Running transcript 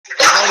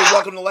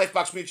welcome to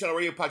Lifebox Media Channel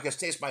Radio Podcast.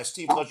 Taste my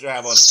Steve. Pleasure to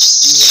have on.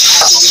 He's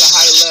an athlete at a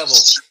high level.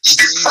 He's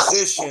a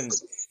musician.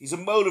 He's a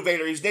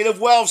motivator. He's native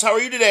Wellz. How are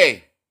you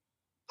today?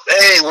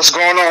 Hey, what's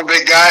going on,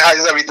 big guy?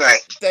 How's everything?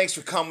 Thanks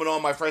for coming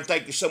on, my friend.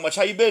 Thank you so much.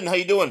 How you been? How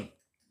you doing?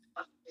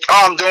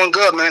 Oh, I'm doing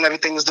good, man.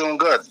 Everything is doing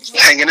good.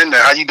 Hanging in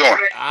there. How you doing?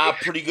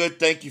 Pretty good.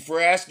 Thank you for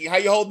asking. How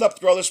you holding up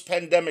through all this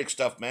pandemic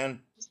stuff,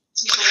 man?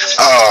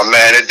 Oh,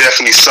 man, it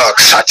definitely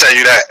sucks. I tell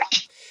you that.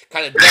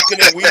 Kind of ducking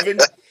and weaving.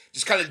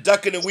 Just kind of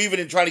ducking and weaving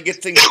and trying to get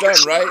things done,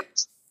 right?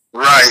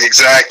 Right,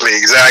 exactly.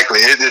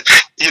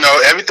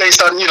 Everything's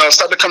starting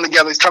to come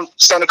together. It's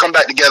starting to come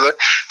back together,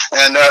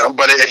 and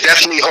but it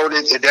definitely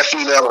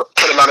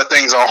put a lot of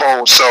things on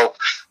hold. So,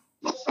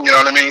 you know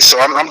what I mean. So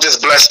I'm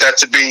just blessed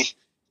that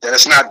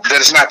it's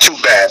not too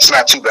bad. It's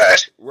not too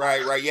bad.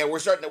 Right. Yeah, we're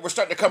starting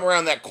to come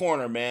around that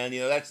corner, man.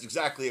 You know, that's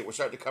exactly it. We're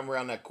starting to come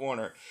around that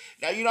corner.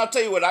 Now, I'll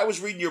tell you what. I was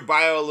reading your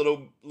bio a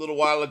little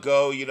while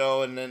ago,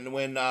 and then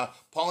when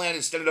Paul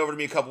had sent it over to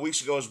me a couple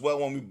weeks ago as well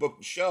when we booked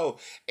the show.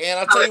 And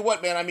I'll tell you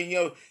what, man. I mean,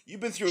 you've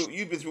been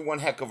through one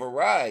heck of a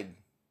ride.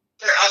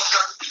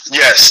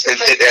 Yes,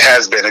 it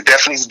has been. It's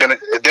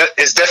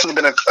definitely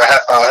been a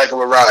heck of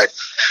a ride.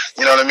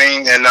 You know what I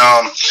mean? And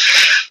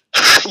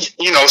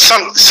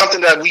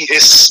something that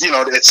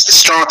it's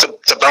strong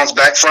to bounce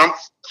back from.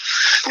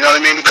 You know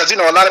what I mean? Because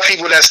a lot of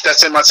people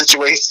that's in my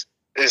situation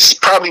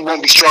probably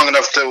won't be strong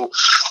enough to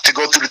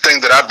go through the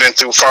things that I've been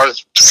through, as far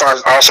as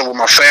also with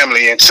my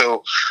family, and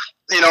to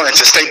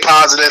stay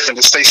positive and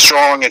to stay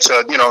strong and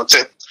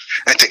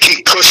to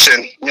keep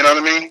pushing. You know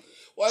what I mean?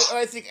 Well,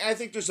 I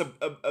think there's a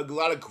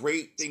lot of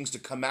great things to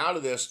come out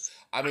of this.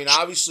 I mean,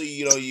 obviously,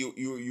 you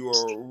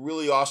are a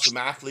really awesome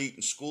athlete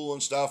in school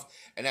and stuff,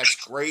 and that's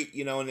great,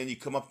 and then you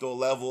come up to a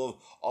level of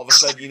all of a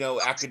sudden,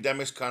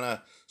 academics kind of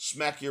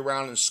smack you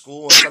around in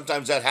school, and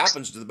sometimes that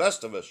happens to the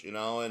best of us, and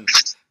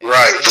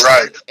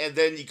right. And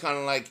then you kind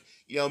of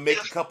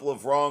make a couple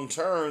of wrong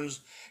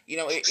turns.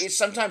 It's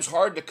sometimes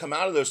hard to come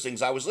out of those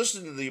things. I was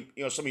listening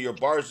to some of your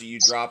bars that you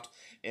dropped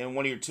in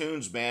one of your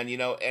tunes, man,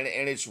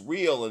 and it's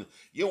real. And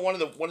one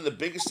of the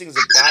biggest things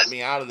that got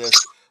me out of this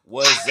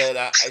was that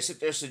I sit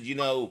there and said,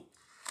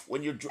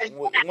 when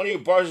one of your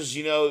bars is,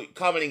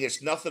 commenting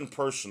it's nothing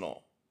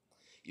personal,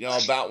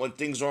 about when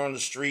things are on the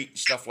street and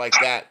stuff like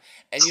that.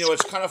 And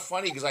it's kind of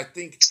funny because I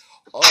think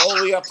all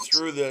the way up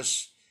through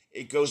this,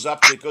 it goes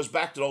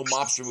back to the old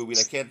mobster movie, and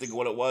I can't think of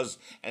what it was,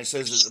 and it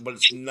says, but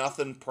it's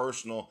nothing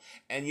personal.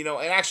 And and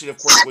actually, of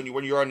course, when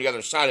you're on the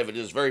other side of it, it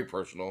is very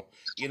personal,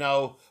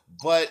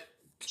 but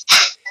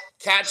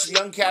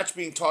young cats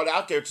being taught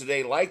out there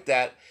today like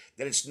that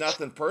it's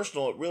nothing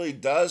personal, it really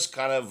does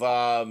kind of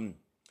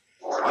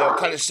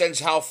kind of sense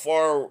how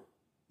far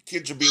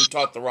kids are being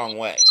taught the wrong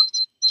way.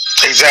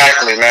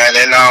 Exactly, man.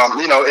 And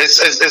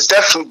it's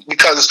definitely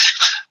because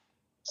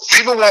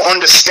people won't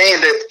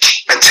understand it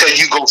until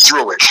you go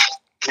through it.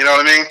 You know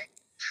what I mean?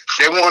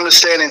 They won't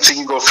understand it until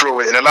you go through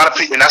it. And a lot of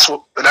people, and that's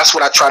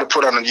what I try to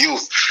put on the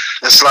youth.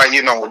 It's like,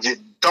 you don't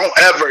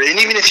ever, and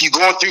even if you're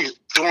going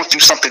through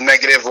something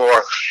negative,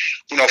 or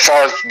as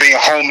far as being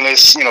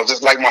homeless,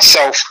 just like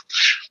myself,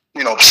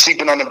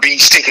 sleeping on the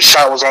beach, taking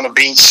showers on the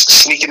beach,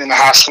 sneaking in the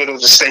hospital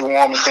to stay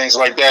warm and things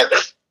like that.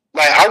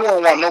 Like, I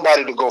wouldn't want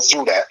nobody to go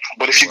through that.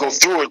 But if you go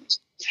through it,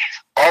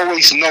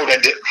 always know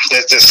that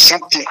there's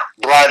something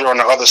brighter on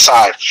the other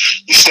side.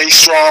 You stay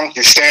strong,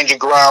 you stand your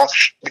ground,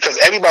 because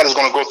everybody's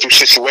going to go through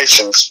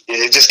situations.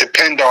 It just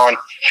depends on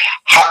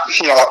how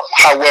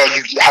well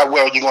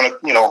you're going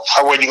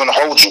to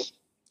hold you.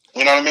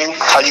 You know what I mean?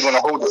 How you going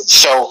to hold it?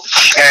 So,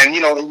 and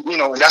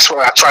that's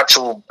what I try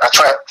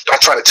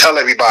to tell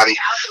everybody: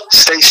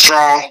 stay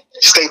strong,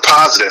 stay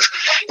positive.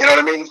 You know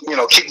what I mean?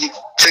 Keep your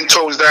 10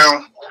 toes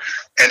down,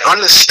 and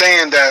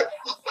understand that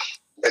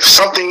if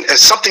something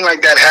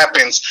like that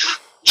happens,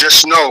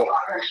 just know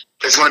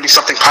there's going to be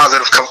something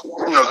positive to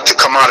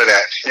come out of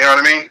that. You know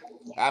what I mean?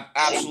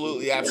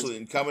 Absolutely.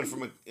 And coming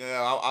from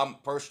I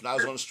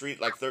was on the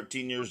street like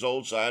 13 years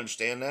old, so I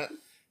understand that.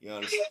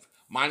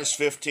 Minus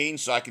 15,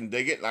 so I can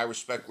dig it, and I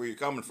respect where you're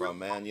coming from,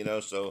 man.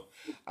 So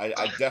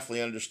I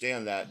definitely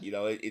understand that.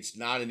 It's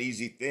not an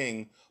easy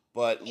thing,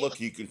 but look,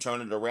 you can turn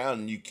it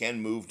around, and you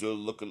can move to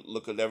look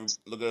at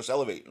us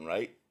elevating,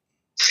 right?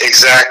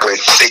 Exactly.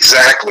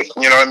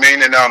 You know what I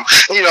mean? And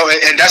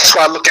and that's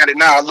why I look at it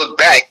now. I look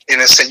back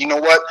and I say, you know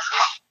what?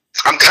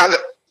 I'm glad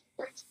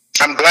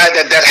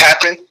that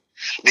happened,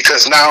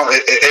 because now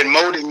it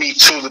molded me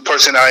to the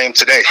person I am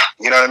today.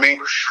 You know what I mean?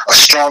 A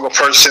stronger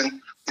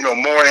person.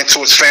 More into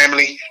his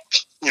family,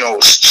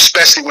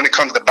 especially when it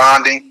comes to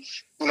bonding,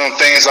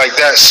 things like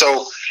that.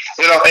 So,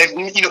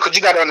 because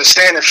you got to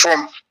understand it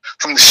from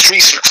the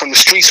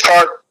streets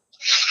part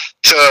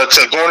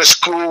to going to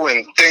school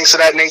and things of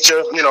that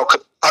nature.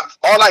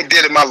 All I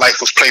did in my life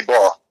was play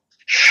ball.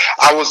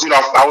 I was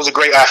a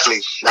great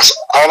athlete. That's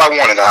all I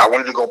wanted. I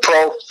wanted to go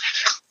pro.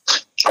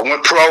 I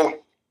went pro,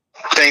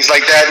 things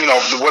like that.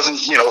 There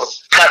wasn't,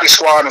 practice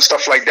squad and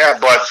stuff like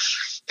that, but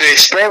the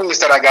experience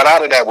that I got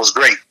out of that was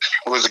great.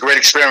 It was a great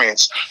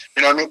experience.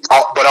 You know what I mean?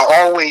 But I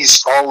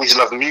always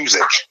loved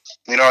music.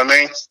 You know what I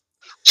mean?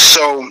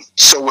 So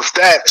with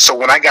that, so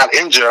when I got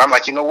injured, I'm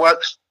like, you know what?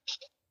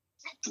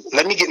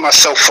 Let me get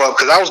myself up,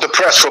 because I was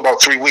depressed for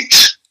about 3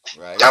 weeks.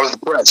 Right. I was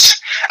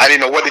depressed. I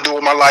didn't know what to do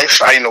with my life.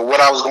 I didn't know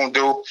what I was going to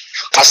do.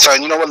 I said,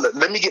 you know what?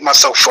 Let me get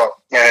myself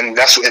up, and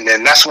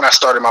then that's when I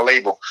started my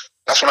label.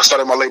 That's when I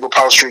started my label,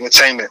 Power Street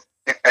Entertainment,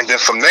 and then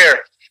from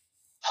there,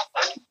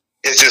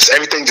 it's just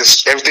everything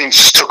just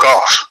took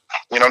off.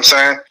 You know what I'm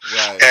saying?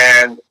 Right.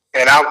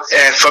 And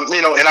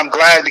I'm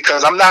glad,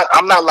 because I'm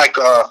not like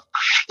I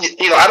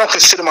don't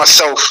consider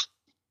myself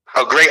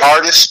a great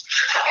artist.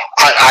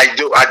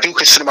 I do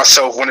consider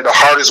myself one of the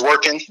hardest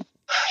working,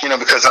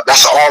 because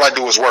that's all I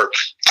do is work.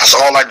 That's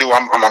all I do.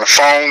 I'm on the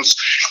phones,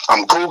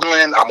 I'm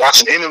Googling, I'm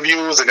watching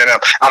interviews, and then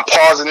I'm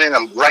pausing it,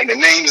 I'm writing the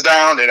names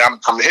down, and I'm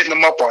hitting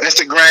them up on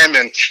Instagram,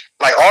 and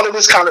like all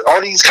these kind of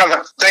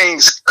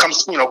things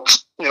comes,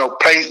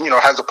 plays,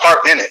 has a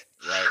part in it.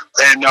 Right.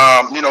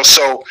 And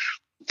so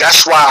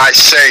that's why I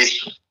say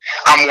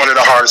I'm one of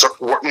the hardest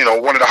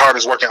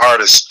working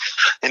artists.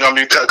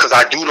 Because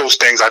I do those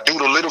things. I do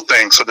the little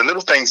things. So the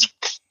little things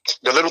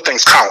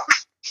count.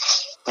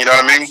 You know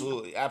what I mean?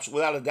 Absolutely,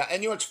 without a doubt.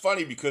 And it's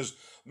funny because,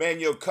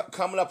 man,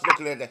 coming up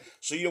looking at that.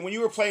 So when you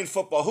were playing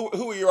football,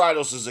 who were your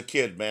idols as a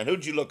kid, man?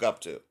 Who'd you look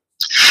up to?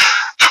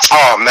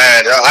 Oh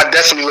man, I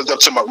definitely looked up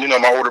to my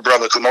older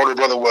brother, because my older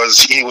brother my older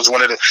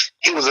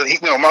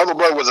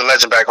brother was a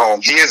legend back home.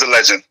 He is a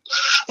legend.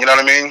 You know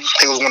what I mean?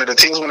 He was one of the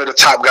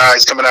top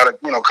guys coming out of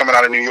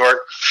New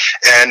York,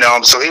 and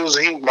so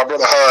my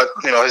brother Hud,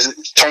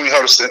 Tony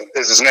Huddleston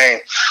is his name.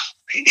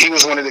 He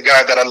was one of the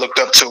guys that I looked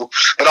up to,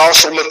 but I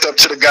also looked up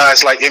to the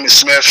guys like Emmitt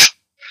Smith.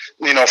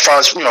 As far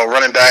as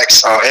running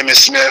backs, Emmitt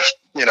Smith.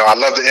 I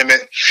love the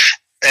Emmitt.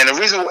 And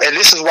this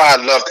is why I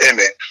loved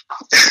Emmitt,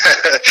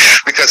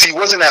 because he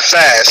wasn't that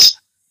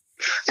fast.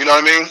 You know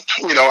what I mean?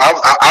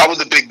 I was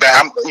a big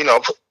back.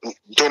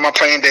 During my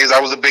playing days, I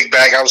was a big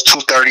back. I was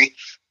 230.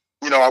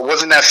 I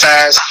wasn't that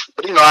fast,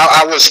 but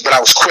I was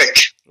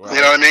quick. Right. You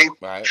know what I mean?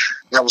 Right.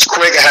 I was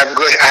quick. I had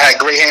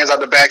great hands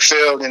out the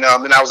backfield, and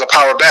I was a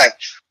power back.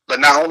 But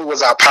not only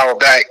was I a power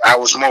back, I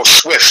was more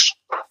swift.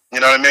 You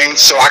know what I mean? Right.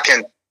 So I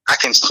can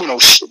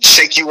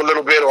shake you a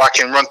little bit, or I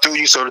can run through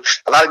you. So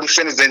a lot of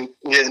defenders didn't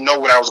know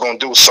what I was going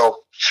to do.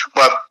 So,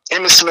 but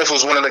Emmitt Smith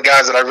was one of the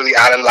guys that I really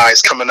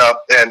idolized coming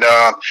up, and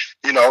and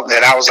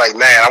I was like,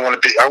 man, I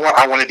want to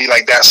be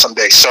like that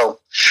someday. So,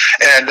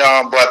 and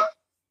a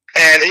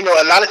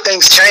lot of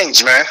things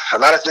change, man. A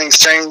lot of things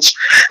change,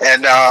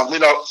 and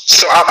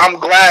so I'm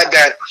glad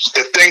that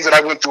the things that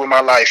I went through in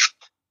my life.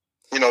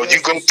 You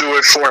go through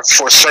it for a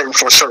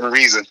certain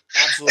reason.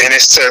 Absolutely. And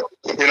it's to,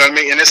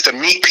 and it's to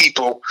meet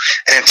people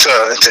and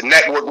to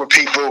network with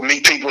people,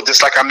 meet people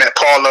just like I met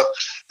Paula.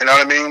 You know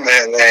what I mean?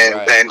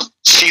 And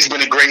she's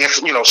been a great,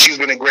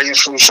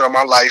 influence on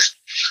my life.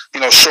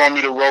 Showing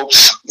me the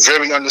ropes,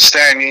 very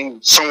understanding,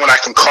 someone I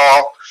can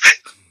call.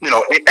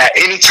 At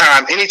any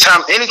time of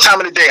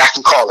the day, I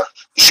can call her.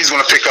 She's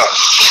gonna pick up.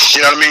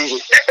 You know what I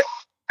mean?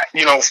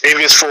 If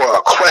it's for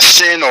a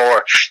question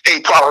or,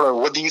 hey, Paula,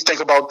 what do you think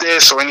about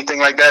this or anything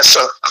like that?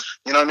 So,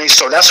 you know what I mean?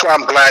 So that's why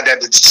I'm glad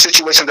that the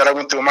situation that I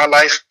went through in my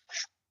life,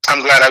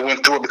 I'm glad I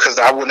went through it, because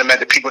I wouldn't have met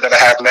the people that I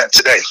have met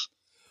today.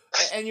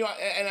 And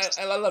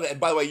I love it.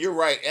 And by the way, you're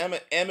right.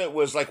 Emmitt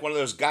was like one of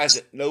those guys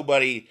that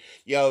nobody,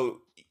 a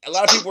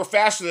lot of people were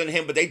faster than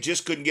him, but they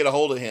just couldn't get a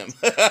hold of him.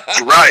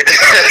 Right.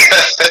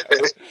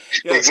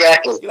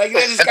 Exactly.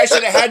 This guy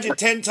should have had you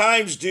 10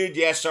 times, dude.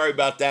 Yeah, sorry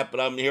about that, but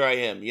here I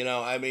am.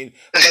 I'm a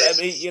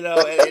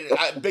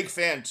big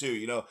fan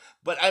too.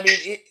 But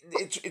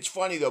it's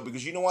funny though,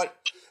 because you know what?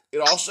 It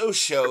also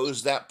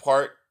shows that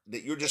part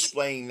that you're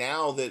displaying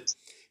now, that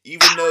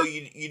even though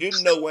you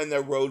didn't know when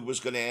the road was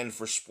going to end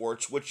for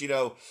sports, which,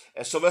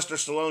 as Sylvester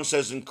Stallone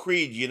says in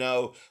Creed,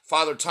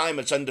 Father Time,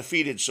 it's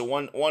undefeated. So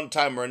one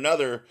time or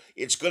another,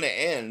 it's going to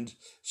end.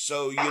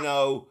 So,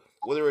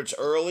 whether it's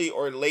early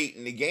or late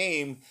in the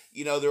game,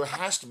 there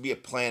has to be a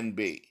plan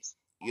B.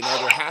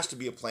 There has to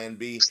be a plan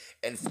B,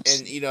 and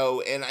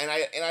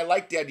I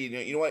like the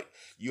idea. You know what?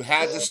 You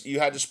had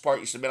this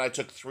part. You said, man, I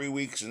took 3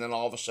 weeks, and then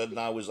all of a sudden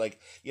I was like,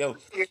 you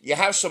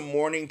have some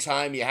morning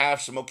time. You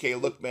have some, okay,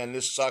 look, man,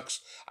 this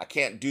sucks. I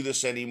can't do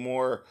this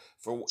anymore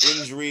for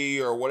injury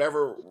or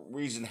whatever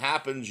reason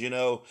happens.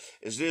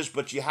 Is this?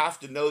 But you have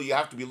to know. You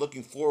have to be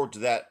looking forward to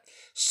that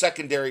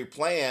secondary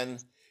plan.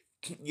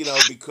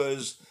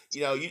 Because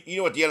you know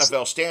what the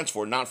NFL stands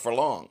for, not for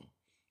long.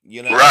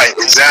 Right,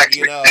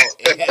 exactly. And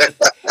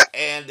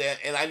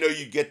I know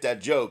you get that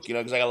joke,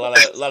 because I got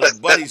a lot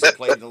of buddies that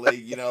play in the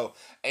league,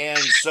 and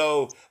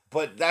so,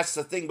 but that's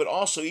the thing. But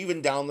also,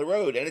 even down the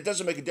road, and it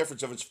doesn't make a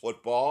difference if it's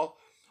football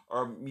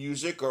or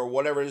music or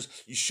whatever it is,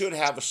 you should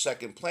have a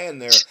second plan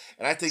there.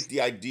 And I think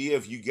the idea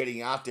of you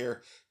getting out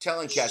there,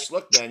 telling cats,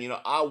 look, man,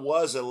 I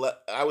was an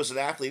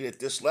athlete at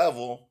this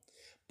level,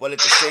 but at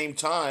the same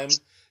time,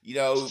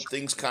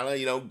 things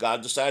kind of,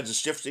 God decides to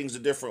shift things a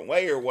different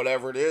way or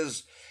whatever it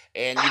is.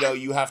 And,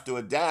 you have to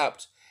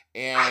adapt.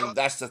 And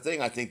that's the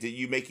thing. I think that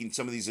you making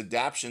some of these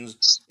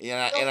adaptations,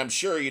 and I'm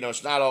sure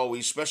it's not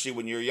always, especially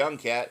when you're a young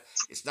cat,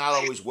 it's not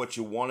always what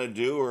you want to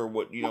do or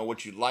what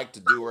you'd like to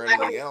do or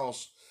anything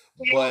else.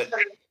 But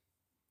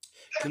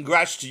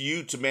congrats to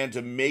you to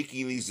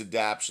making these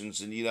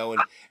adaptations and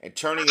and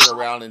turning it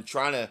around and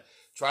trying to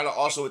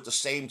also at the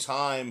same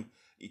time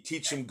you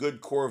teach some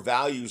good core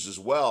values as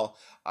well.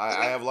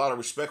 I have a lot of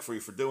respect for you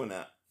for doing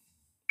that.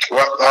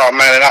 Well, oh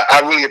man, and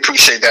I really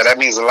appreciate that. That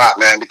means a lot,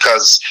 man,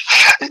 because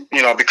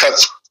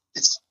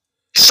it's,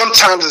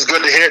 sometimes it's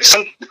good to hear.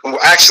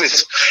 Actually,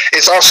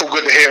 it's also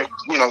good to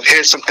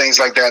hear some things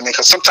like that, man.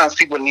 Because sometimes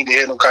people need to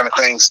hear them kind of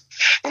things.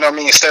 You know what I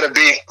mean? Instead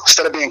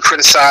of being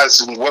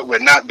criticized and what we're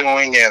not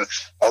doing, and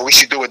we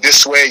should do it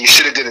this way. You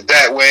should have did it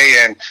that way,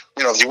 and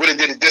if you would have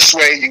did it this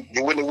way,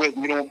 you wouldn't have,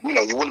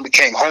 you wouldn't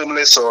became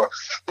homeless, or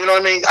you know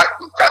what I mean.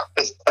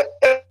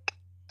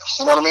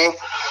 You know what I mean?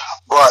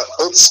 But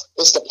it's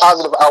the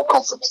positive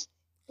outcome for me.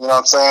 You know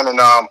what I'm saying? And and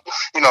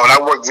I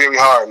work very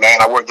hard,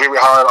 man. I work very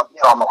hard.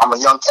 I'm a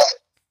young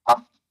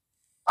cat.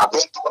 I've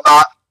been through a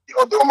lot,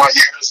 during my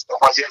years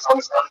on this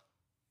earth.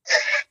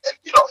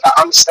 And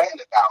I understand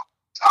it now.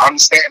 I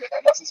understand it,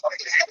 and nothing's gonna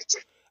get handed to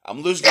you.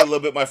 I'm losing you a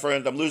little bit, my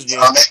friend. I'm losing you.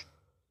 You know what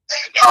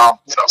I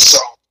mean? And so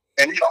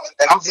and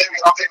I'm very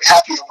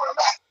happy where I'm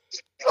at.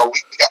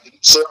 We got the new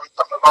series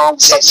coming along.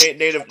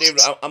 Native,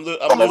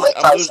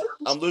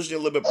 I'm losing you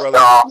a little bit, brother.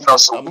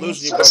 So I'm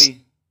losing you,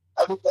 buddy.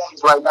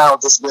 Everything's right now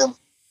just been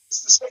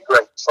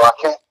great. So I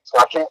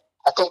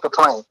can't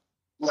complain.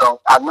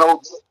 I know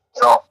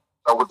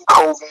with the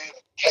COVID and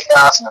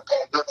chaos and the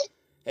pandemic,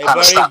 hey, kind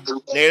of stopped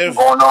everything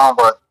going on,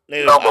 but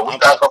but we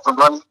back up and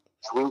running,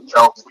 and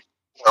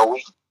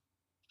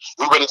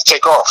we ready to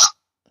take off.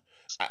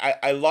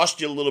 I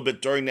lost you a little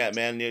bit during that,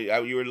 man. You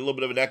were in a little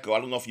bit of an echo. I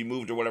don't know if you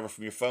moved or whatever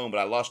from your phone, but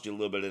I lost you a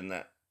little bit in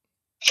that.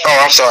 Oh,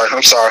 I'm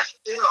sorry.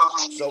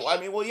 So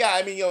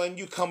and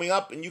you coming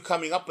up in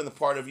the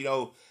part of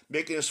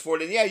making us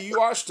forward, and you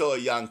are still a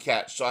young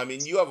cat. So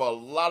you have a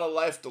lot of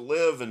life to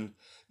live, and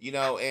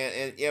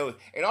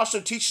and also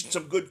teaching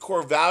some good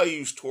core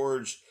values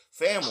towards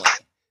family.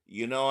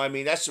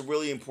 That's a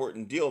really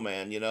important deal,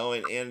 man.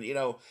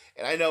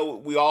 And I know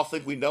we all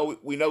think we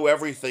know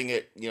everything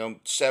at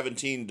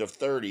 17 to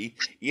 30.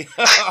 We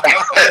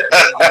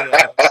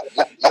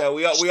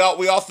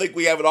all think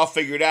we have it all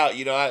figured out.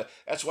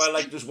 That's why I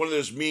like there's one of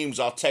those memes.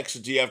 I'll text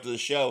it to you after the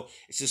show.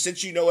 It says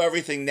since you know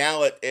everything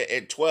now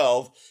at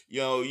 12,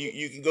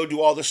 you can go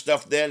do all this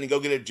stuff then and go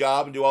get a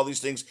job and do all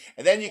these things,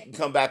 and then you can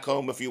come back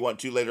home if you want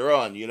to later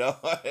on.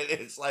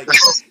 It's like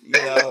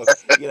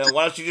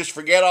why don't you just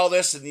forget all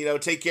this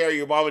and take care of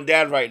your mom and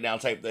dad right now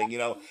type thing.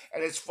 And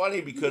it's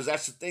funny because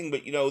that's the thing.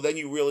 But then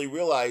you really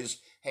realize,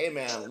 hey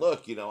man,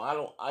 look, I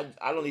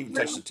don't even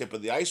touch the tip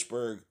of the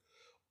iceberg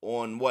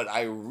on what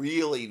I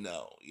really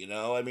know.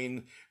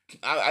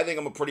 I think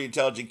I'm a pretty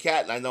intelligent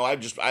cat, and I know I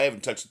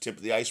haven't touched the tip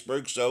of the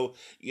iceberg. So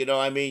and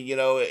I'm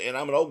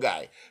an old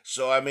guy.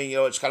 So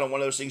it's kind of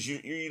one of those things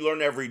you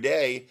learn every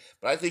day.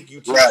 But I think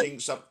you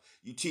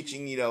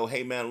teaching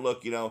hey man,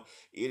 look,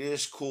 it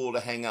is cool to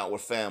hang out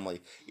with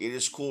family. It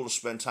is cool to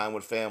spend time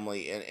with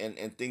family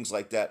and things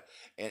like that.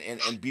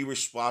 And be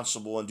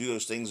responsible and do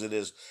those things. It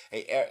is,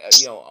 hey,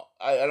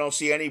 I don't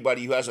see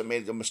anybody who hasn't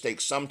made a mistake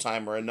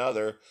sometime or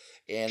another,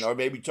 or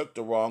maybe took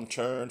the wrong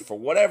turn for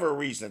whatever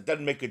reason. It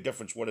doesn't make a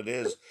difference what it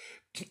is,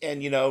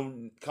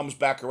 and comes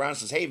back around and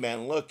says, "Hey,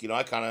 man, look,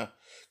 I kind of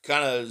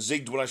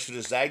zigged when I should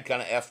have zagged,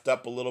 kind of effed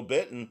up a little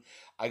bit, and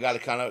I got to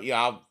kind of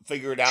I'll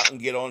figure it out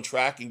and get on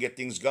track and get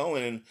things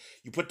going." And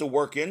you put the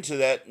work into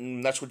that,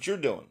 and that's what you're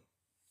doing.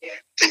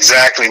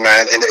 Exactly,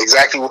 man, and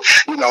exactly,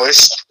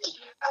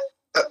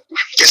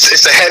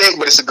 it's a headache,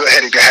 but it's a good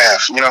headache to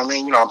have. You know what I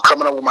mean? I'm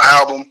coming up with my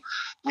album.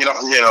 And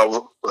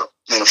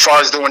as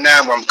far as doing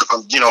that, I'm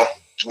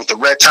with the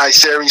Red Tie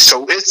series,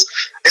 so it's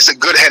a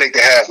good headache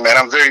to have, man.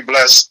 I'm very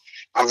blessed.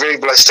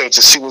 To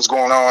see what's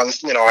going on.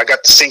 I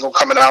got the single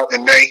coming out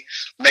in May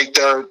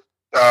 3rd.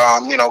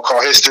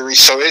 Called History.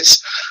 So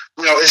it's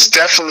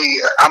definitely,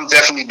 I'm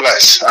definitely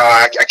blessed.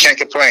 I can't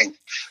complain.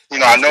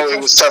 I know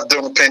it was tough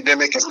during the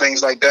pandemic and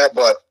things like that,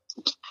 but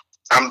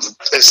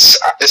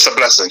it's a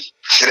blessing.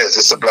 It is.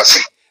 It's a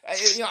blessing.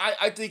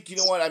 I think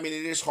what it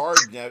is hard.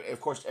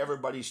 Of course,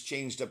 everybody's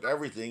changed up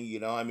everything.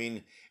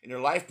 In their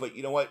life, but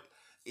you know what,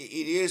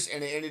 it is,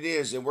 and it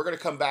is, and we're gonna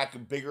come back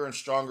bigger and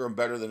stronger and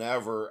better than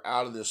ever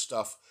out of this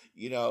stuff.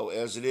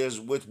 As it is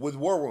with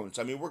war wounds.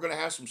 We're gonna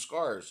have some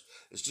scars.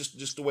 It's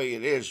just the way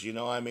it is.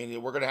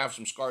 We're gonna have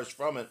some scars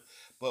from it,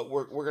 but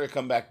we're gonna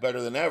come back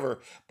better than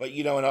ever. But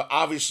and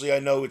obviously I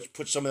know it's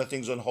put some of the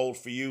things on hold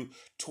for you,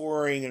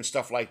 touring and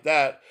stuff like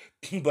that.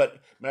 But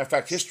matter of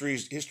fact, history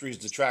is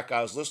the track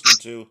I was listening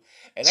to,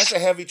 and that's a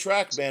heavy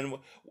track, man.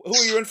 Who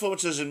are your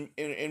influences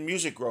in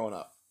music growing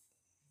up?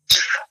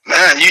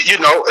 Man,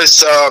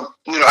 it's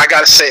I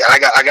gotta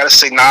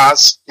say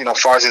Nas. As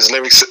far as his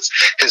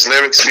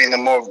lyrics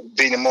being more of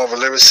a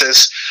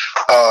lyricist.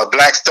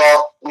 Black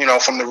Thought,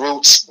 from the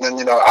Roots,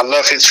 and I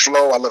love his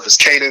flow. I love his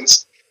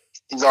cadence.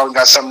 He's always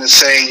got something to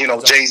say.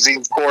 Jay-Z,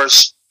 of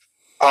course.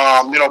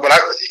 But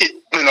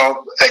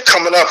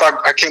coming up,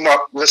 I came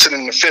up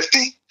listening to 50,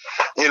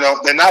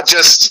 and not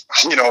just,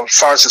 as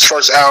far as his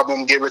first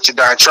album, Get Rich or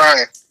Die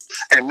Trying,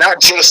 and not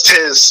just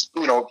his,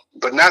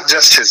 but not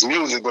just his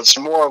music, but it's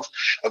more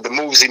of the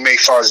moves he made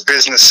as far as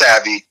business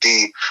savvy,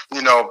 the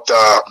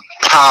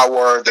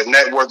power, the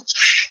network,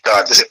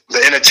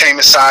 the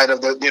entertainment side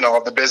of of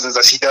the business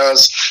that he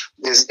does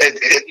is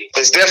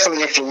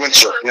definitely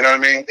influential. You know what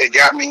I mean? It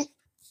got me,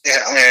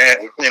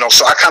 and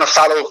so I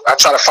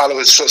try to follow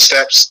his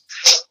footsteps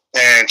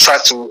and try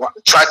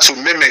to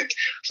mimic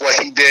what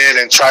he did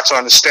and try to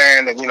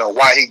understand and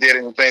why he did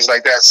it and things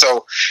like that.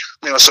 So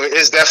so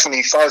it's definitely,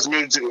 as far as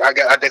music, I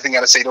definitely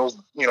got to say those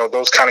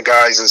those kind of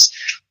guys is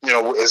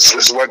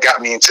what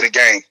got me into the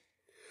game.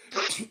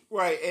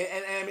 Right,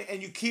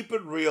 and you keep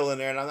it real in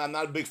there, and I'm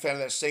not a big fan of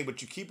that saying,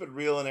 but you keep it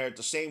real in there. At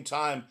the same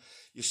time,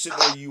 you're sitting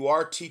there, you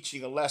are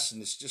teaching a lesson.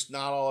 It's just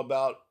not all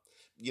about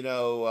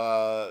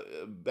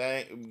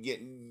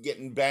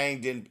getting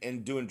banged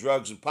and doing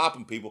drugs and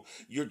popping people.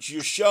 You're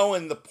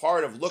showing the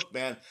part of, look,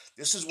 man,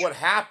 this is what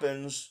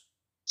happens,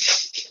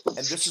 and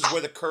this is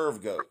where the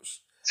curve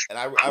goes. And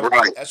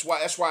Right. that's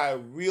why I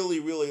really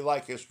really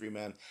like history,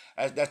 man.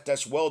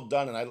 That's well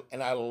done,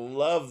 and I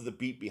love the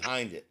beat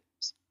behind it.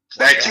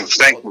 Well Thank you. done,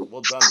 Thank you.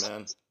 well done,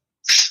 man.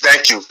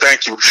 Thank you,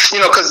 thank you.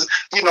 Because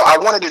I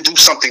wanted to do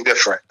something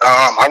different.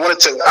 I wanted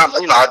to,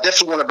 I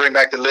definitely want to bring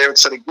back the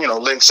lyrics to the,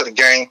 lyrics to the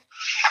game,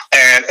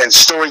 and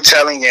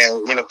storytelling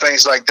and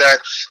things like that.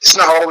 It's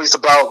not always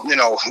about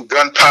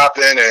gun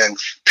popping and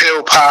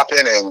pill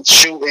popping and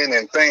shooting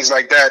and things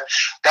like that.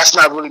 That's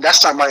not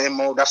my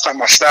MO. That's not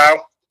my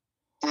style.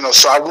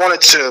 So I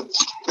wanted to,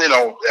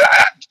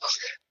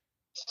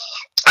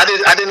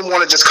 I didn't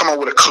want to just come up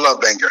with a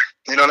club banger.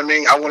 You know what I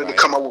mean? I wanted to Right.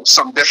 come up with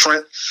something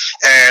different,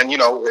 and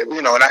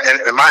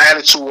and my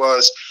attitude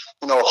was,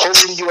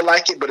 hopefully you will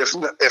like it, but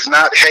if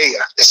not, hey,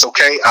 it's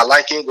okay. I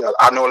like it.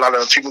 I know a lot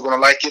of people are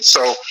gonna like it,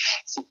 so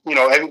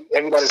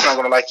everybody's not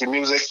gonna like your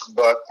music,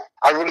 but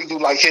I really do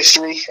like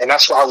history, and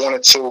that's why I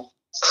wanted to.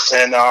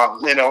 And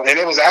and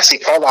it was actually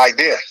Paula's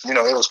idea.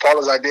 It was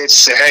Paula's idea to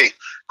say, hey,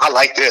 I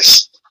like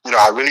this.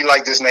 I really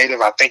like this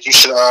native. I think you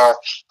should. I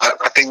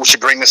think we should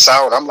bring this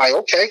out. I'm like,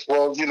 okay,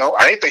 well,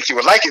 I didn't think you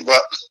would like it, but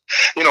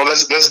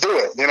let's do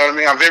it. You know what I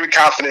mean? I'm very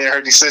confident in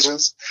her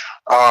decisions.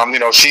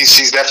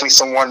 She's definitely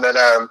someone that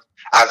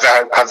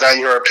I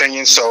value her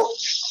opinion. So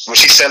when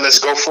she said let's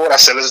go for it, I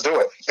said let's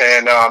do it.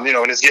 And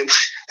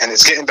and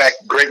it's getting back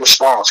great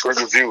response, great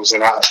reviews,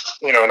 and I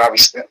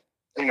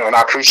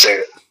appreciate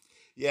it.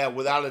 Yeah,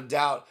 without a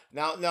doubt.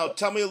 Now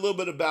tell me a little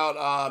bit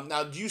about.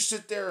 Now, do you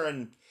sit there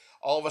and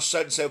all of a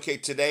sudden say, okay,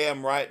 today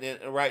I'm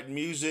writing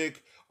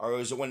music, or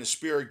is it when the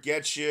spirit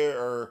gets you,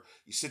 or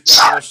you sit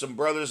down with some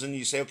brothers and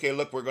you say, okay,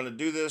 look, we're going to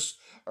do this,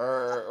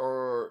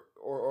 or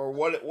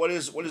what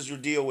is your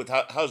deal with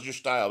how's your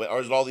style, or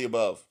is it all the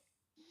above?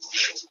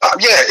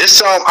 Yeah,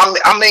 it's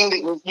I'm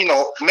mainly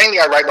mainly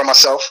I write by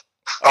myself.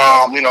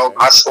 Okay, okay,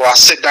 I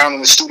sit down in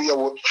the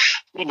studio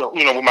with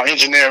with my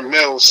engineer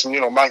Mills,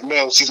 Mike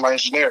Mills, he's my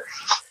engineer,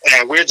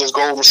 and we'll just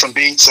go over some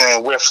beats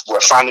and we'll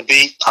find the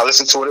beat. I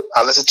listen to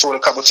it a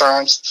couple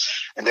times,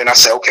 and then I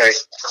say, okay,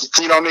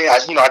 what I mean.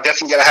 I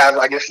definitely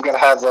gotta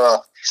have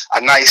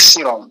a nice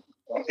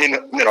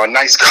a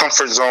nice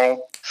comfort zone,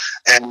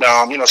 and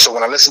so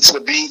when I listen to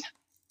the beat,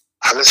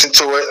 I listen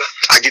to it.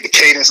 I get the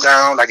cadence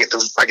down. I get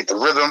the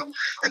rhythm,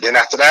 and then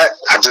after that,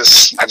 I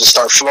just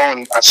start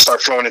flowing. I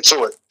start flowing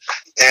into it,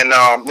 and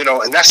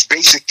and that's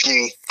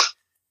basically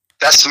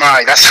that's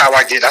how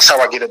I get it.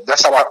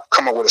 That's how I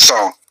come up with a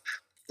song.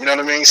 You know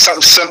what I mean?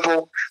 Something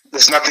simple.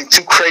 There's nothing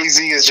too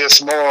crazy. It's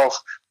just more of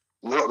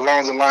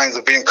along the lines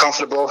of being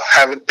comfortable,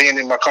 being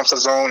in my comfort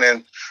zone,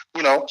 and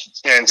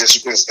and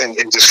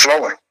just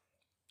flowing.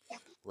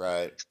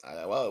 right.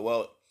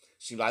 Well.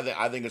 See, I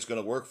think it's going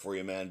to work for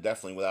you, man.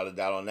 Definitely, without a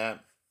doubt on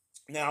that.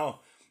 Now,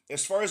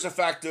 as far as the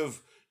fact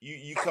of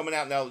you coming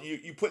out now,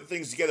 you put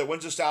things together.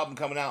 When's this album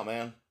coming out,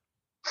 man?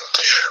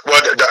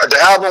 Well, the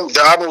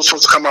album was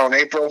supposed to come out in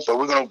April, but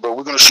we're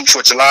gonna shoot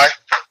for July,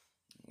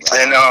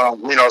 and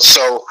Right.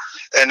 so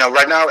and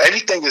right now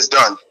everything is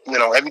done.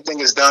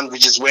 Everything is done. We're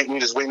just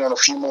waiting on a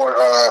few more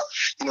a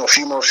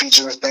few more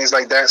features and things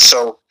like that.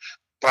 So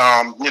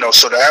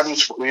so the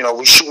album's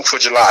we're shooting for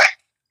July.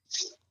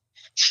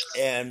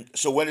 And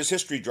so when does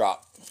History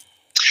drop?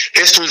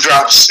 History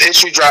drops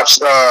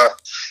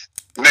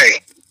May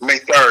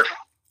 3rd.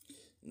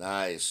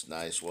 Nice,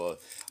 nice. Well,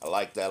 I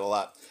like that a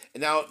lot.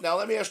 And now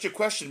let me ask you a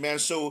question, man.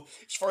 So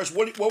as far as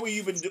what have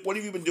you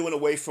been doing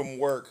away from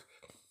work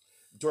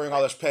during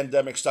all this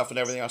pandemic stuff and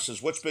everything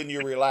else? What's been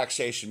your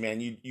relaxation, man?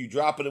 You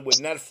dropping it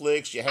with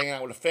Netflix? You hanging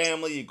out with the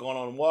family? You going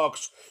on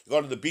walks? You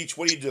going to the beach?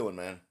 What are you doing,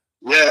 man?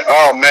 Yeah.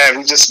 Oh man,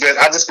 I just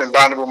been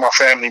bonding with my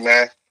family,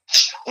 man.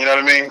 You know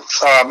what I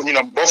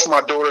mean? Both my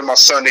daughter and my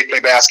son, they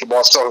play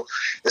basketball, so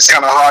it's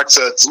kind of hard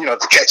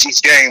to catch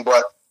each game.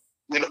 But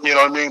you know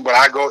what I mean. But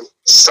I go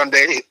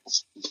Sunday,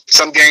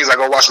 some games I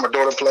go watch my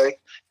daughter play,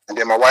 and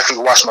then my wife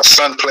will watch my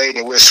son play,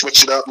 and we'll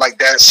switch it up like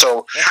that.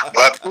 So,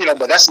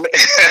 but that's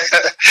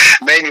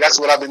mainly that's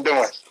what I've been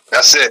doing.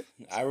 That's it.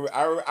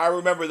 I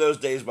remember those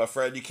days, my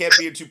friend. You can't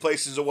be in two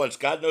places at once.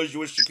 God knows you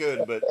wish you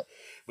could, but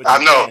you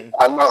I know. can.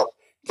 I know.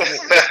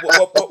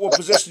 What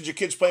positions your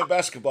kids playing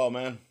basketball,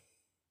 man?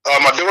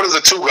 My daughter's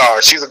a two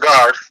guard. She's a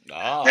guard,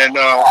 and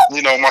Ah,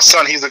 my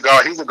son, he's a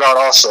guard. He's a guard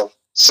also.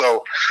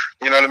 So,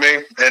 you know what I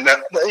mean. And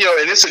and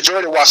it's a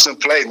joy to watch them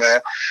play,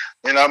 man.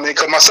 You know what I mean?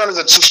 Because my son is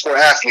a two-sport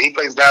athlete. He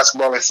plays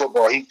basketball and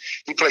football. He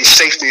plays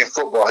safety in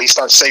football. He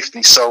starts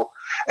safety. So,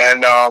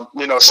 and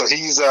so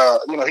he's a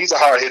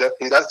hard hitter.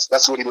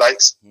 That's what he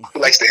likes. He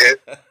likes to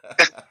hit.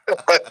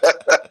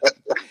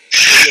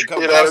 you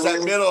come You know across what I that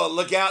mean? middle and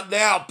look out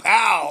now,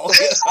 pal.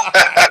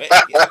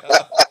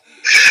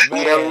 You know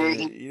what I Man,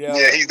 mean?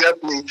 Yeah, he's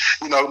definitely.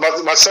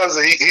 My son's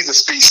he's a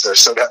speedster.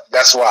 So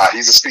that's why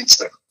he's a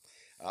speedster.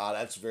 ah,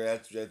 that's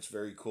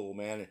very cool,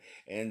 man.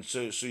 And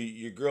so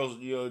your girl,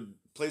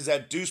 plays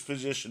that deuce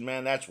position,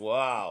 man. That's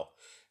wow.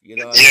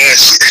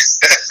 Yes.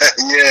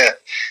 Yeah.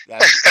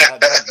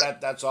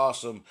 That's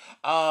awesome.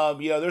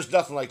 There's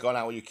nothing like going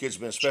out with your kids,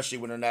 man, especially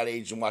when they're that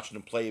age and watching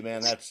them play,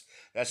 man. That's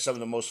some of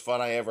the most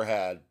fun I ever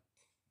had.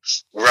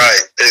 Right.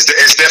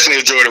 It's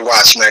definitely a joy to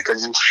watch, man.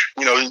 Because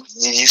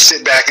you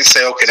sit back and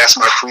say, okay, that's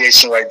my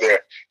creation right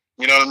there.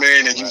 You know what I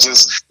mean? And you Right on.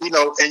 just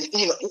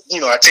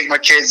I take my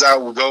kids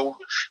out. We go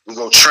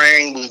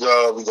train. We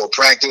go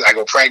practice. I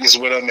go practice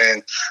with them,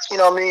 and you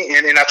know what I mean.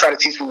 And I try to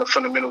teach them the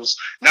fundamentals,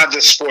 not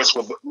just sports,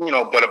 but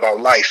about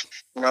life.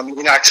 You know what I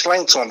mean? I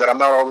explain to them that I'm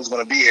not always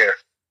going to be here.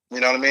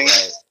 You know what I mean?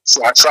 Right.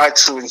 So I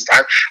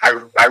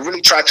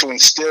really try to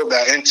instill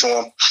that into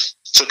them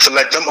to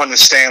let them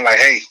understand, like,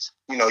 hey,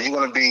 you're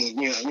gonna be,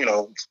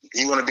 you're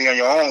gonna be on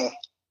your own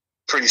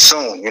pretty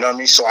soon. You know what I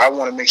mean? So I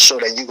want to make sure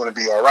that you're gonna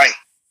be all right.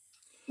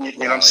 You know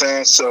what I'm Right.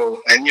 saying?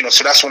 So, and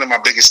so that's one of my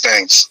biggest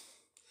things.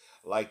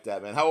 Like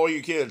that, man. How old are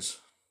your kids?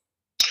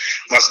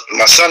 My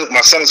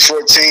son is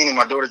 14, and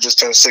my daughter just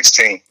turned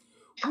 16.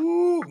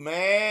 Ooh,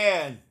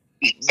 man,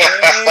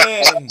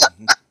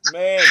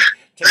 man.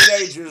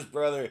 Teenagers,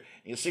 brother.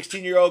 You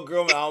 16-year-old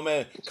girl, man, oh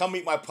man, come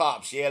meet my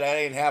pops. Yeah, that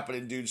ain't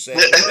happening, dude. Say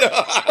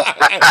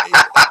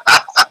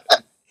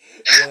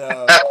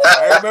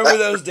I remember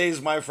those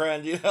days, my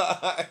friend.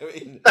 I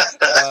mean,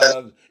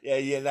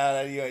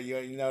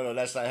 no,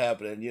 that's not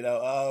happening.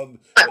 I'm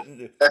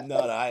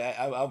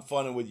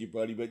funning with you,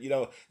 buddy. But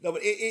no, but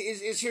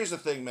it's here's the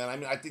thing, man. I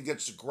mean, I think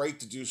that's great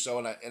to do so,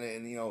 and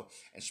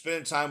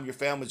spending time with your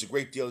family is a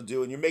great deal to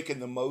do, and you're making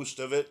the most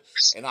of it.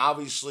 And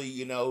obviously,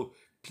 you're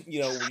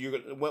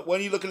when are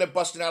you looking at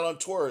busting out on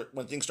tour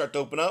when things start to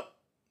open up?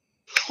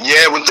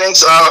 Yeah, when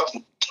things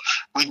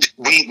me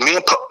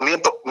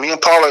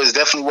and Paula is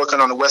definitely working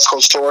on the West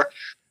Coast tour.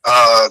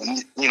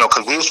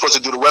 Because we were supposed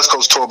to do the West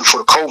Coast tour before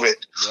the COVID,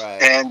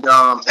 Right. and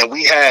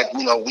we had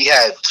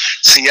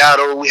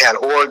Seattle, we had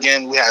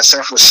Oregon, we had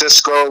San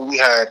Francisco, we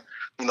had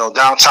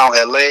downtown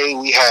LA,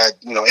 we had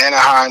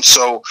Anaheim.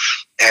 So,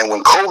 and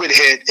when COVID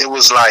hit, it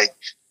was like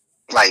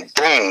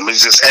boom,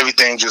 it's just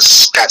everything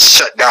just got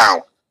shut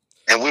down,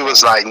 and we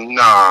was Wow. like,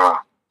 nah.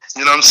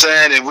 You know what I'm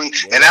saying? And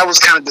that Yeah. was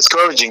kind of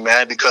discouraging,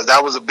 man, because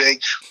that was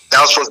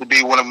supposed to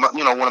be one of my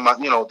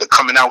the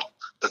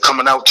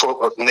coming out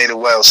tour of Native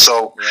Wellz.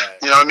 So, Right.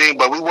 you know what I mean?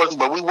 But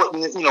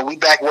we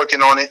back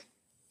working on it,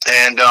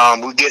 and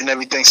we're getting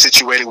everything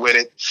situated with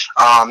it.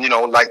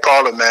 Like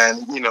Paula,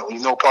 man,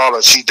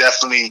 Paula, she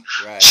definitely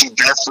Right.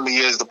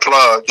 is the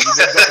plug. She's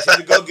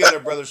a go getter,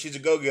 brother. She's a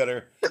go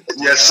getter.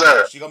 Yes,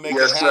 sir. She's gonna make it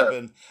Yes, sir.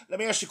 happen. Let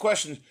me ask you a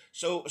question.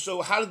 So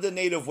how did the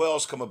Native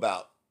Wells come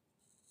about?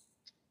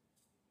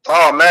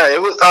 Oh man,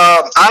 it was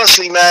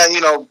honestly, man.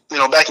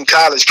 Back in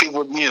college,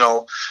 people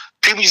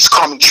used to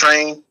call me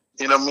Train.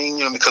 You know what I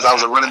mean? Because I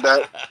was a running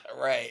back.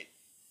 Right.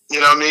 You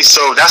know what I mean?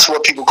 So that's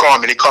what people call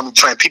me. They call me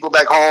Train. People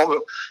back home,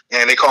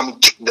 and they call me.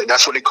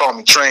 That's what they call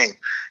me, Train.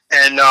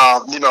 And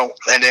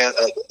and then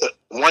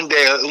one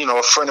day,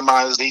 a friend of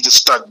mine, they just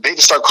start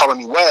calling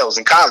me Wellz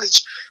in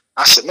college.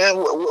 I said, man,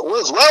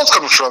 where's Wellz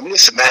coming from? He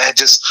said, man,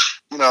 just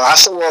I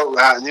said, well,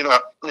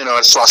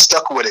 so I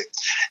stuck with it.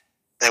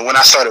 And when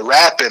I started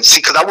rapping, see,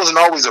 because I wasn't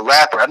always a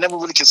rapper. I never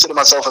really considered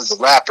myself as a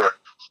rapper.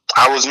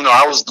 I was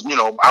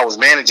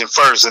managing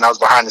first, and I was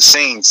behind the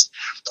scenes.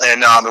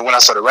 And when I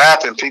started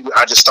rapping,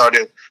 I just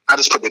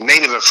put the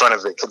Native in front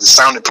of it because it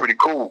sounded pretty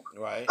cool.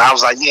 Right. I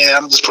was like, yeah,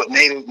 I'm just putting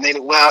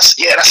Native Wellz.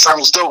 Yeah, that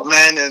sounds dope,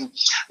 man. And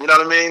you know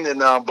what I mean?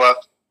 And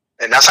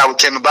and that's how it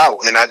came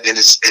about, and it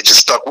just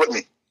stuck with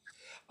me.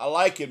 I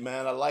like it,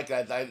 man. I like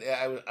it.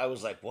 I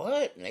was like,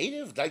 what?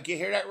 Native? Did I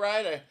hear that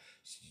right?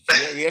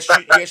 Yes,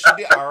 you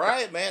did. All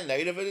right, man.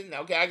 Native.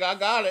 Okay, I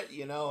got it.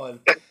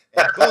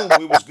 And boom,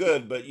 we was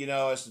good. But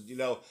no,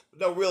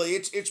 really,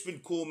 it's been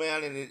cool,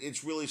 man, and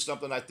it's really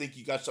something. I think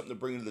you got something to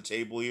bring to the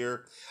table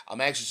here.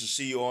 I'm anxious to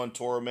see you on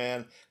tour,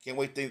 man. Can't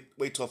wait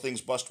till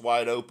things bust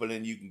wide open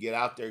and you can get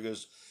out there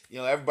because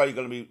everybody's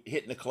gonna be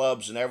hitting the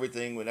clubs and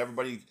everything when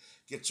everybody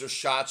gets their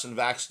shots and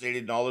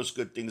vaccinated and all those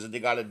good things that they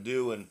got to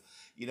do and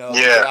get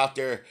out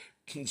there.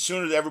 The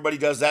sooner everybody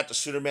does that, the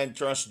sooner, man,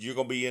 trust you're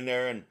gonna be in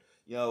there and.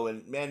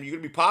 And man, you're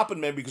gonna be popping,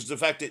 man, because of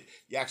the fact that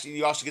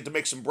you also get to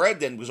make some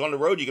bread. Then, because on the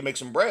road you can make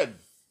some bread.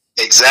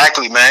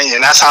 Exactly, man,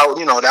 and that's how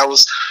that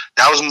was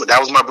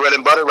my bread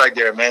and butter right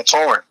there, man.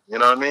 Touring, you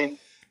know what I mean?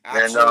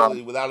 And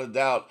Absolutely, without a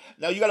doubt.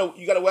 Now you got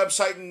a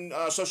website and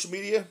social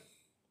media.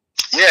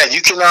 yeah,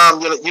 you can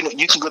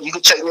you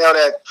can check me out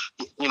at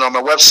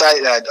my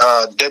website at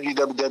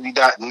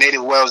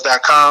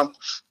www.nativewells.com.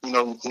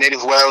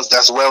 Native Wells,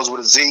 that's Wells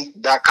with a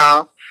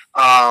Z.com.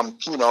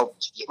 You know,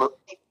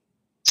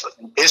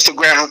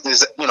 Instagram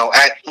is at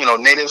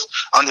native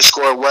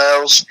underscore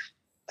Wells.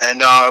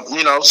 And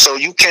so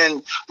you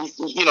can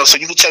so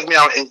you can check me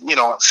out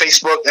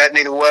Facebook at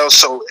Native Wells.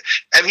 So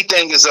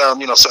everything is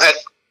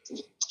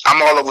I'm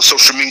all over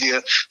social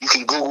media. You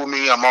can Google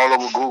me. I'm all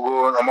over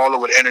Google. I'm all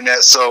over the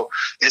internet. So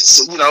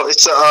it's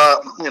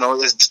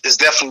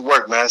definitely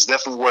work, man. It's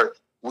definitely work.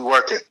 We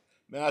working.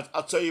 Man,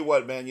 I'll tell you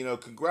what, man.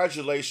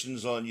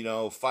 Congratulations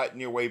on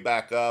fighting your way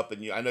back up,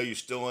 and I know you're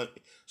still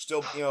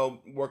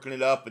working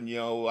it up, and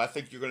I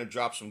think you're gonna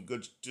drop some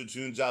good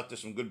tunes out there,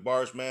 some good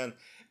bars, man.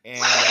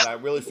 And I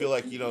really feel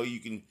like you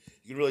can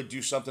really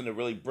do something to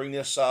really bring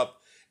this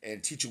up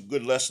and teach a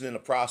good lesson in the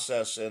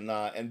process,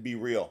 and be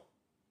real.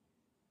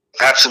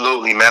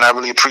 Absolutely, man. I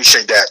really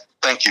appreciate that.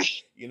 Thank you.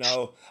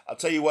 I'll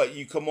tell you what,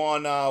 you come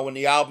on when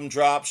the album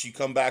drops, you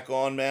come back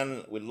on,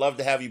 man. We'd love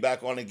to have you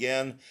back on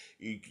again.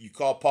 You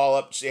call Paul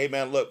up and say, hey,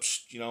 man, look,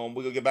 we're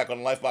going to get back on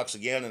the Lifebox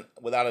again, and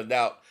without a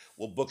doubt,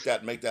 we'll book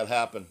that and make that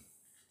happen.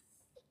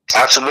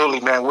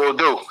 Absolutely, man. We'll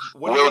do.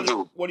 What do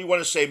you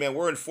want to say, man?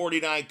 We're in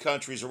 49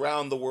 countries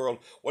around the world.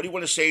 What do you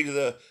want to say to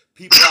the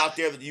people out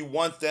there that you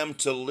want them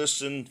to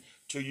listen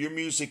to your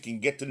music and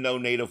get to know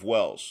Native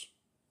Wellz?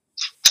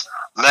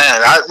 Man,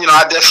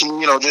 I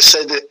definitely, just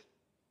say that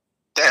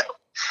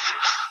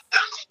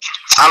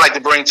I like to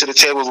bring to the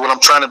table what I'm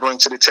trying to bring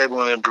to the table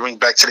and bring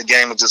back to the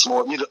game is just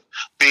more,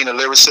 being a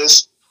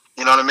lyricist.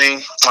 You know what I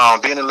mean?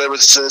 Being a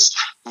lyricist,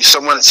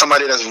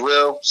 somebody that's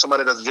real,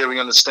 somebody that's very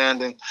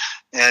understanding,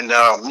 and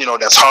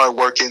that's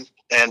hardworking,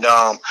 and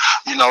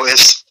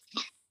it's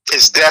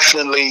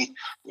definitely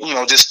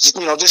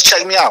just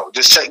check me out.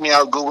 Just check me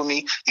out. Google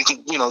me. You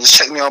can just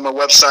check me out on my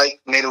website,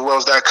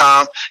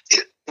 nativewells.com.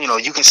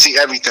 You can see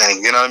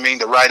everything. You know what I mean?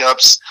 The write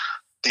ups,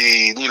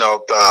 the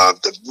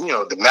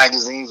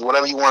magazines,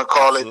 whatever you want to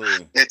call it.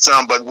 Absolutely. It's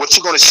but what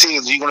you're gonna see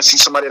is you're gonna see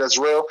somebody that's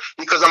real,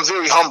 because I'm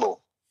very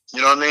humble.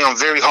 You know what I mean? I'm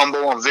very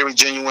humble. I'm very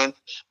genuine,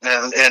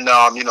 and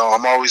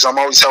I'm always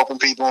helping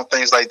people and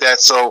things like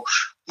that. So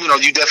you're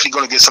definitely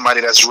gonna get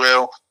somebody that's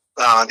real.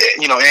 And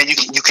you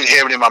can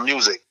hear it in my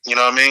music. You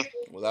know what I mean?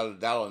 Without a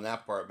doubt on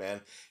that part,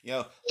 man.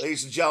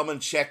 Ladies and gentlemen,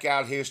 check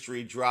out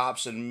History.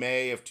 Drops in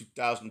May of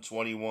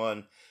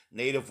 2021.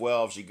 Native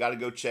Wellz. You got to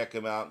go check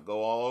him out.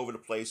 Go all over the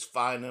place.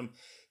 Find him.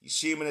 You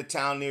see him in a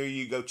town near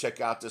you, go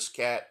check out this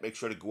cat. Make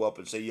sure to go up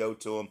and say yo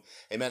to him.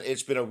 Hey, man,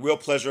 it's been a real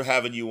pleasure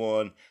having you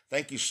on.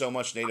 Thank you so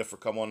much, Native, for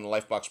coming on the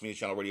Lifebox Media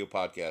Channel Radio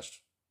Podcast.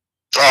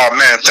 Oh,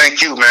 man,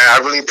 thank you, man. I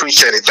really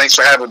appreciate it. Thanks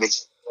for having me.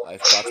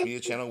 Lifebox Media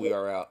Channel, we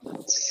are out.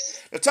 Now,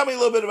 tell me a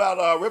little bit about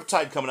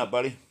Riptide coming up,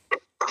 buddy.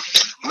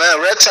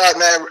 Man, Red Tide,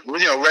 man.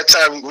 Red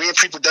Tide. We in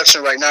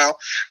pre-production right now.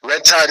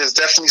 Red Tide is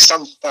definitely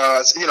some.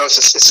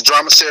 It's a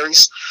drama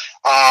series.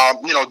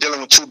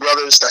 Dealing with two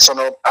brothers that's on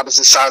the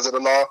opposite sides of the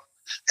law,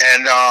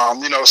 and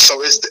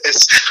so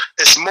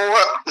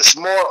it's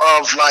more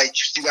of like,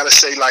 you gotta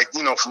say, like,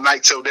 from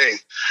night till day.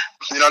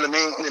 You know what I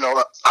mean?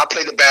 I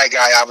play the bad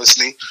guy.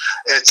 Obviously,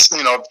 it's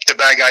the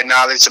bad guy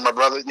knowledge, and my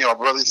brother.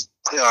 Brother's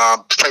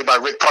played by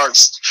Rick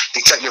Parks,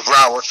 Detective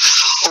Brower,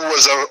 who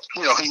was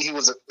he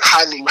was a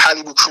highly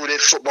recruited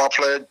football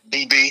player,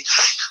 DB.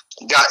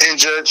 Got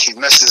injured, he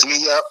messed his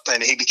knee up,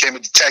 and he became a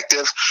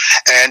detective.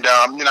 And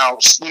and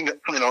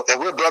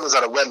we're brothers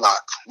out of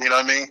wedlock. You know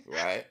what I mean?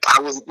 Right.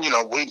 I was,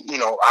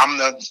 I'm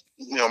the,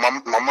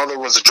 my mother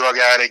was a drug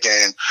addict,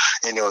 and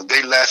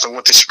they left and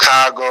went to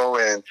Chicago,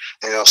 and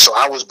so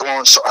I was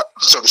born. So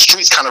the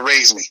streets kind of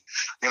raised me.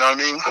 You know what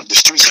I mean? The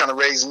streets kind of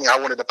raised me. I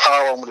wanted the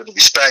power, I wanted the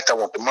respect, I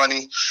want the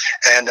money,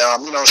 and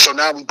so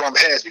now we bump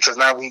heads because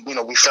now we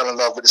fell in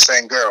love with the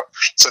same girl.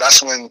 So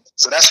that's where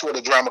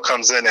the drama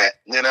comes in at.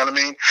 You know what I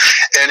mean?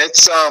 And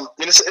it's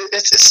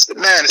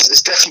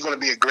definitely going to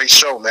be a great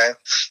show, man.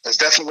 It's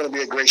definitely going to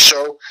be a great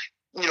show,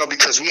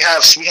 because we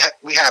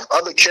have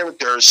other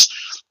characters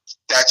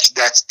that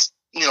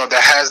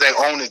has their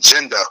own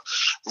agenda.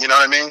 You know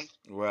what I mean?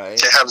 Right.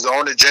 They have their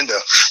own agenda.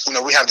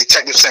 We have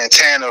Detective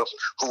Santana,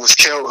 who was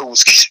killed,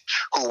 whose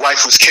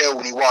wife was killed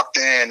when he walked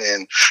in,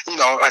 and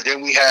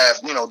then we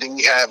have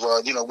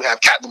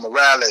Captain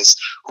Morales,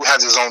 who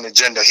has his own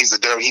agenda. He's a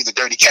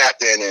dirty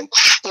captain, and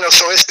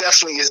so it's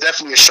definitely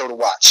a show to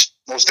watch,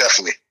 most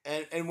definitely.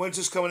 And when's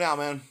this coming out,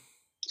 man?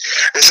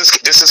 This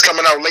is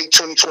coming out late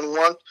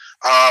 2021.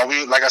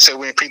 Like I said,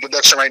 we're in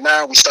pre-production right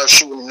now. We start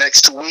shooting the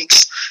next 2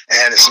 weeks,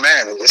 and it's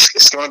going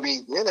to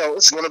be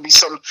it's going to be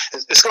something.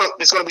 It's going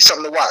to be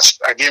something to watch.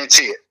 I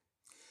guarantee it.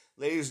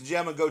 Ladies and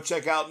gentlemen, go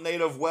check out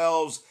Native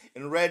Wellz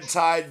and Red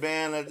Tide,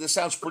 man. This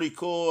sounds pretty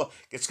cool.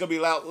 It's going to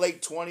be out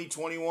late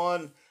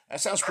 2021.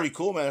 That sounds pretty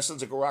cool, man. That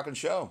sounds like a rocking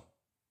show.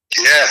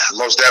 Yeah,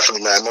 most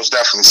definitely, man. Most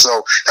definitely.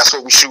 So that's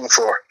what we're shooting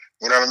for.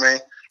 You know what I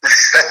mean?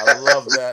 I love that.